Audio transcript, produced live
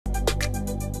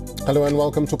Hello and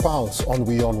welcome to Pulse on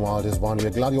WION The World is one. We're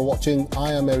glad you're watching.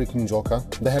 I am Eric Njoka.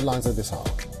 The headlines at this hour.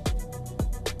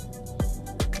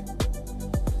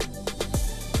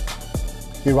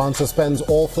 Iran suspends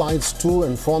all flights to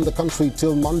and from the country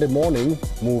till Monday morning.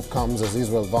 Move comes as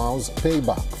Israel vows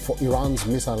payback for Iran's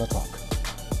missile attack.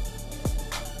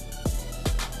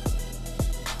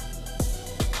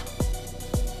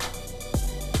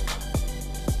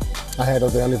 Ahead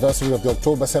of the anniversary of the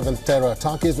October 7th terror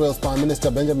attack, Israel's Prime Minister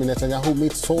Benjamin Netanyahu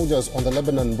meets soldiers on the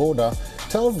Lebanon border,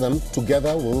 tells them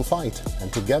together we will fight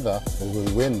and together we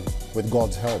will win with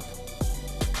God's help.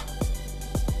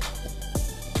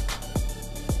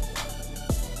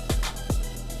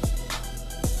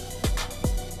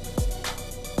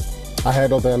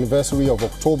 Ahead of the anniversary of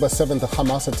October 7th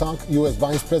Hamas attack, U.S.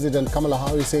 Vice President Kamala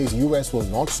Harris says U.S. will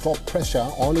not stop pressure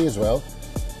on Israel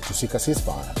to seek a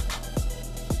ceasefire.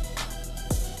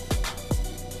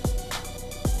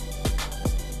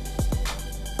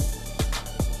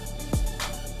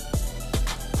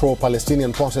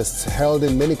 Pro-Palestinian protests held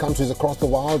in many countries across the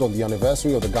world on the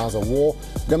anniversary of the Gaza war.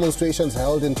 Demonstrations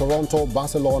held in Toronto,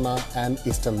 Barcelona and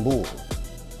Istanbul.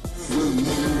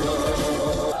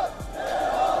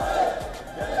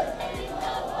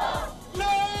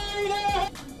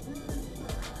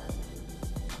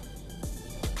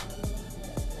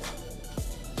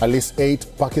 At least 8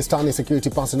 Pakistani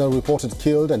security personnel reported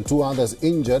killed and 2 others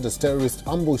injured as terrorists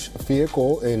ambushed a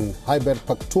vehicle in Khyber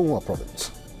Pakhtunkhwa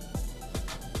province.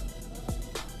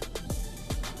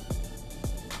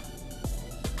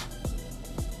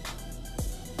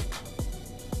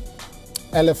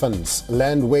 Elephants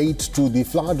lend weight to the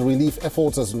flood relief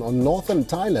efforts as northern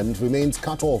Thailand remains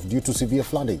cut off due to severe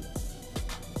flooding.